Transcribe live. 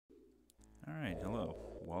Alright, hello.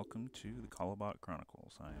 Welcome to the Colobot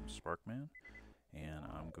Chronicles. I am SparcMan, and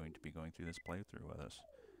I'm going to be going through this playthrough with us.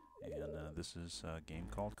 And this is a game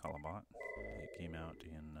called Colobot. It came out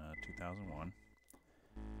in 2001.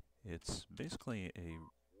 It's basically a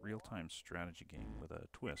real-time strategy game with a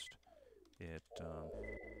twist. It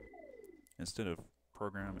instead of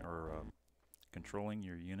controlling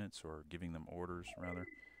your units or giving them orders, rather,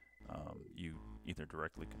 you either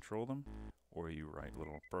directly control them or you write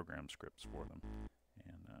little program scripts for them,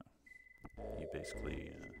 and you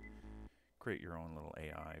basically create your own little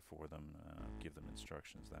AI for them, give them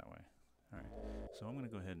instructions that way. Alright, so I'm going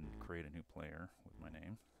to go ahead and create a new player with my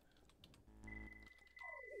name.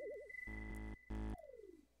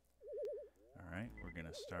 Alright, we're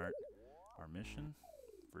going to start our mission.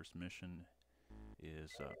 First mission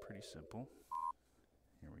is pretty simple.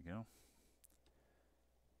 Here we go.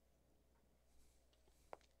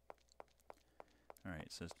 Alright,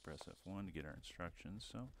 it says to press F1 to get our instructions,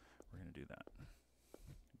 so we're going to do that.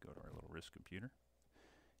 Go to our little wrist computer.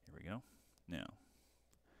 Here we go. Now,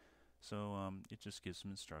 so it just gives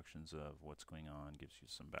some instructions of what's going on, gives you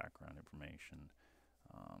some background information,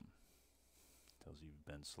 tells you you've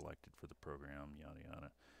been selected for the program, yada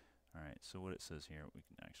yada. Alright, so what it says here, we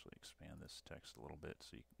can actually expand this text a little bit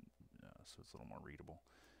so you can, so it's a little more readable.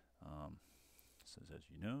 It says, as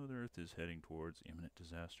you know, the Earth is heading towards imminent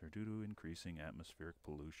disaster due to increasing atmospheric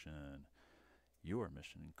pollution. Your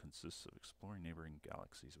mission consists of exploring neighboring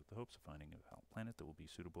galaxies with the hopes of finding a planet that will be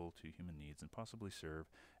suitable to human needs and possibly serve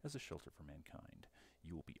as a shelter for mankind.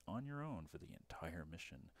 You will be on your own for the entire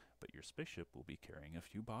mission, but your spaceship will be carrying a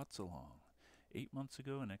few bots along. 8 months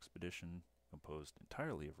ago, an expedition composed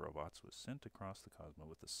entirely of robots was sent across the cosmos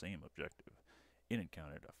with the same objective. It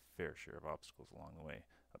encountered a fair share of obstacles along the way,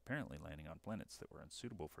 apparently landing on planets that were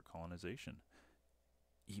unsuitable for colonization,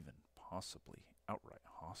 even possibly outright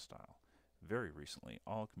hostile. Very recently,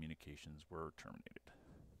 all communications were terminated.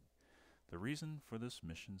 The reason for this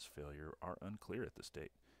mission's failure are unclear at this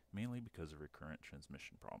date, mainly because of recurrent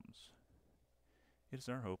transmission problems. It is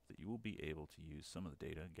our hope that you will be able to use some of the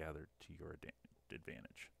data gathered to your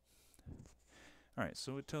advantage. Alright,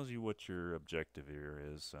 so it tells you what your objective here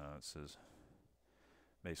is. It says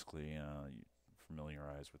basically you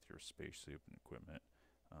familiarize with your spacesuit and equipment.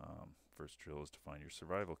 First drill is to find your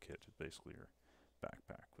survival kit. It's basically your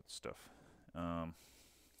backpack with stuff.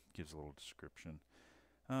 Gives a little description.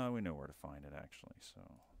 We know where to find it actually, so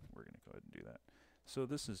we're going to go ahead and do that. So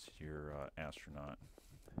this is your astronaut.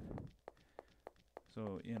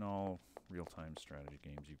 So in all real-time strategy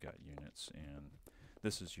games, you've got units, and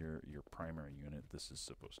this is your primary unit. This is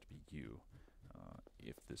supposed to be you.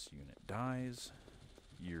 If this unit dies,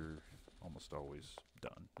 you're almost always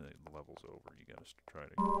done. The level's over. You got to try to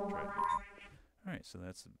get. Alright, so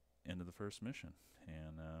that's the end of the first mission,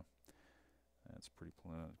 and that's a pretty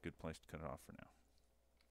good place to cut it off for now.